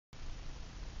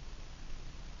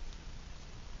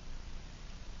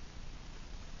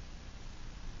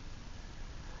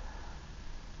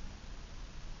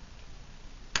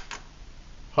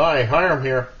Hi, Hiram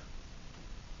here.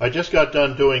 I just got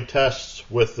done doing tests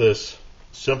with this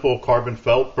simple carbon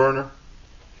felt burner,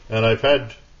 and I've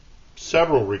had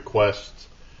several requests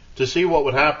to see what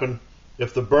would happen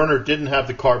if the burner didn't have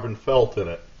the carbon felt in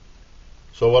it.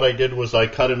 So what I did was I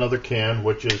cut another can,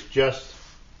 which is just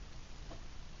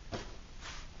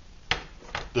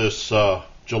this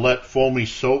Gillette foamy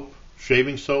soap,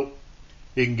 shaving soap.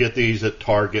 You can get these at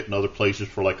Target and other places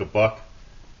for like $1.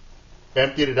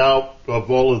 Emptied it out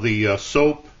of all of the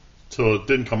soap so it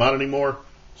didn't come out anymore.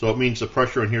 So it means the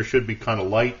pressure in here should be kind of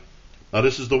light. Now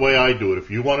this is the way I do it. If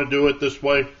you want to do it this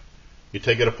way, you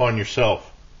take it upon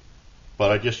yourself. But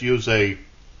I just use a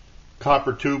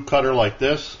copper tube cutter like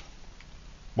this.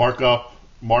 Mark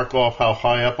off how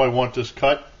high up I want this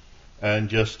cut, and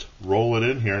just roll it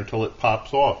in here until it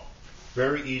pops off.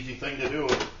 Very easy thing to do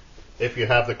if you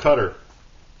have the cutter.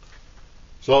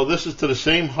 So this is to the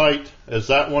same height as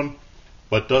that one,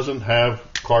 but doesn't have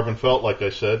carbon felt like I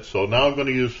said. So now I'm going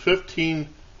to use 15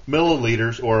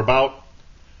 milliliters, or about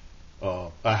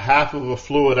a half of a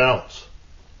fluid ounce.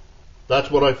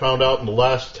 That's what I found out in the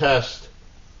last test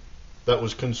that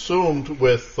was consumed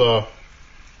with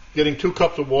getting 2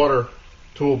 cups of water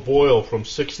to a boil from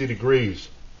 60 degrees.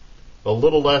 A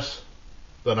little less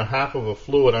than a half of a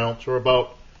fluid ounce, or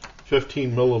about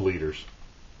 15 milliliters.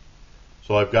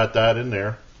 So I've got that in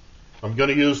there. I'm going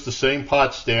to use the same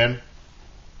pot stand.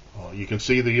 You can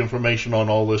see the information on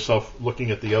all this stuff looking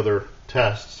at the other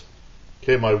tests.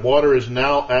 Okay, my water is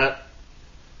now at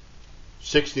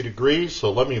 60 degrees,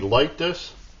 so let me light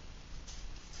this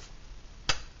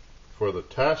for the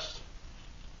test.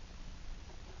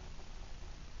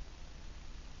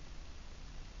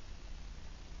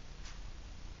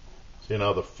 See,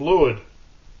 now the fluid,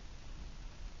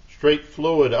 straight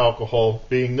fluid alcohol,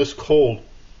 being this cold,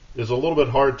 is a little bit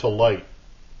hard to light.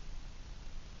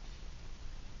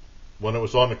 When it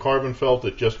was on the carbon felt,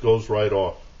 it just goes right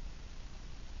off.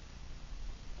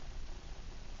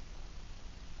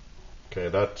 Okay,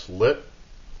 that's lit.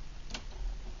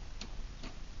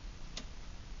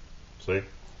 See?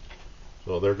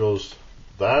 So there goes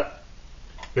that.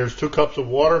 Here's 2 cups of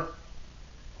water,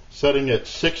 setting at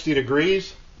 60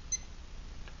 degrees.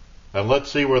 And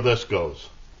let's see where this goes.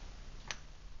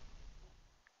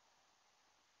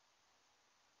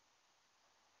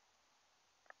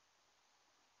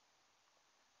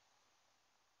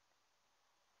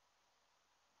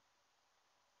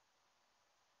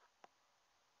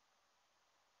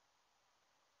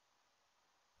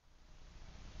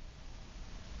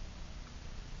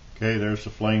 Okay, there's the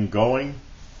flame going,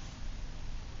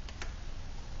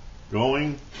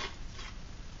 gone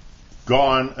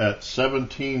at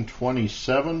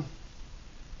 1727,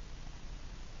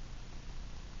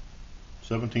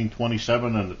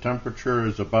 and the temperature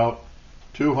is about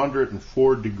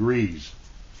 204 degrees.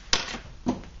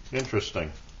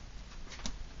 Interesting.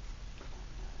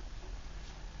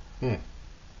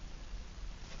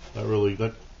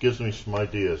 That gives me some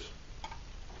ideas.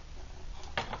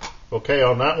 Okay,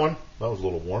 on that one, that was a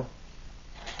little warm.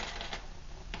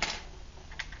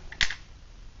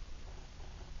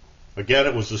 Again,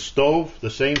 it was the stove, the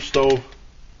same stove,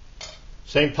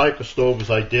 same type of stove as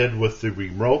I did with the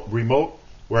remote,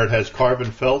 where it has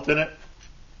carbon felt in it,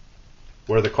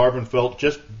 where the carbon felt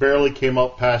just barely came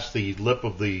out past the lip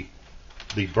of the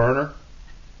burner.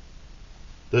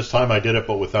 This time I did it,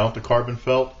 but without the carbon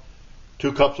felt.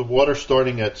 2 cups of water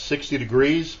starting at 60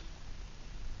 degrees.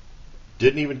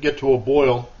 Didn't even get to a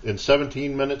boil. In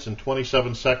 17 minutes and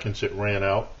 27 seconds it ran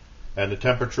out, and the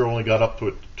temperature only got up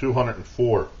to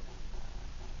 204.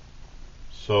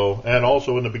 So, and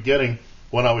also in the beginning,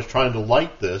 when I was trying to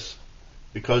light this,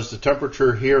 because the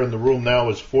temperature here in the room now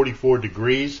is 44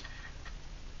 degrees,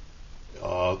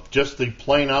 just the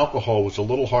plain alcohol was a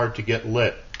little hard to get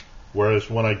lit. Whereas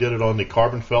when I did it on the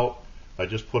carbon felt, I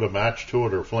just put a match to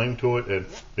it or flame to it, and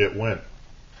it went.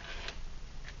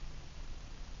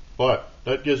 But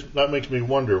that makes me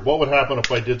wonder, what would happen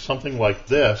if I did something like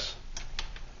this,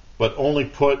 but only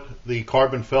put the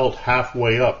carbon felt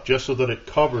halfway up, just so that it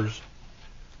covers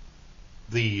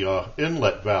the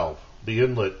inlet valve, the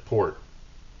inlet port.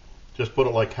 Just put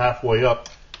it like halfway up,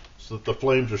 so that the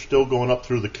flames are still going up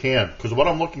through the can. Because what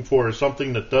I'm looking for is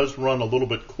something that does run a little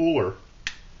bit cooler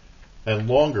and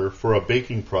longer for a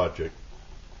baking project.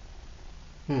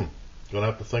 Gonna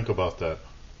have to think about that.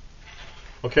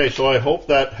 Okay, so I hope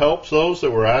that helps those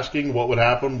that were asking what would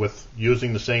happen with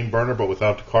using the same burner but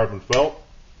without the carbon felt.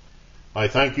 I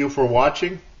thank you for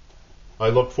watching. I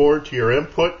look forward to your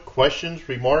input, questions,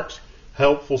 remarks,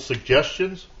 helpful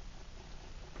suggestions.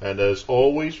 And as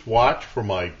always, watch for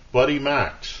my buddy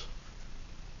Max.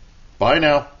 Bye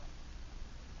now.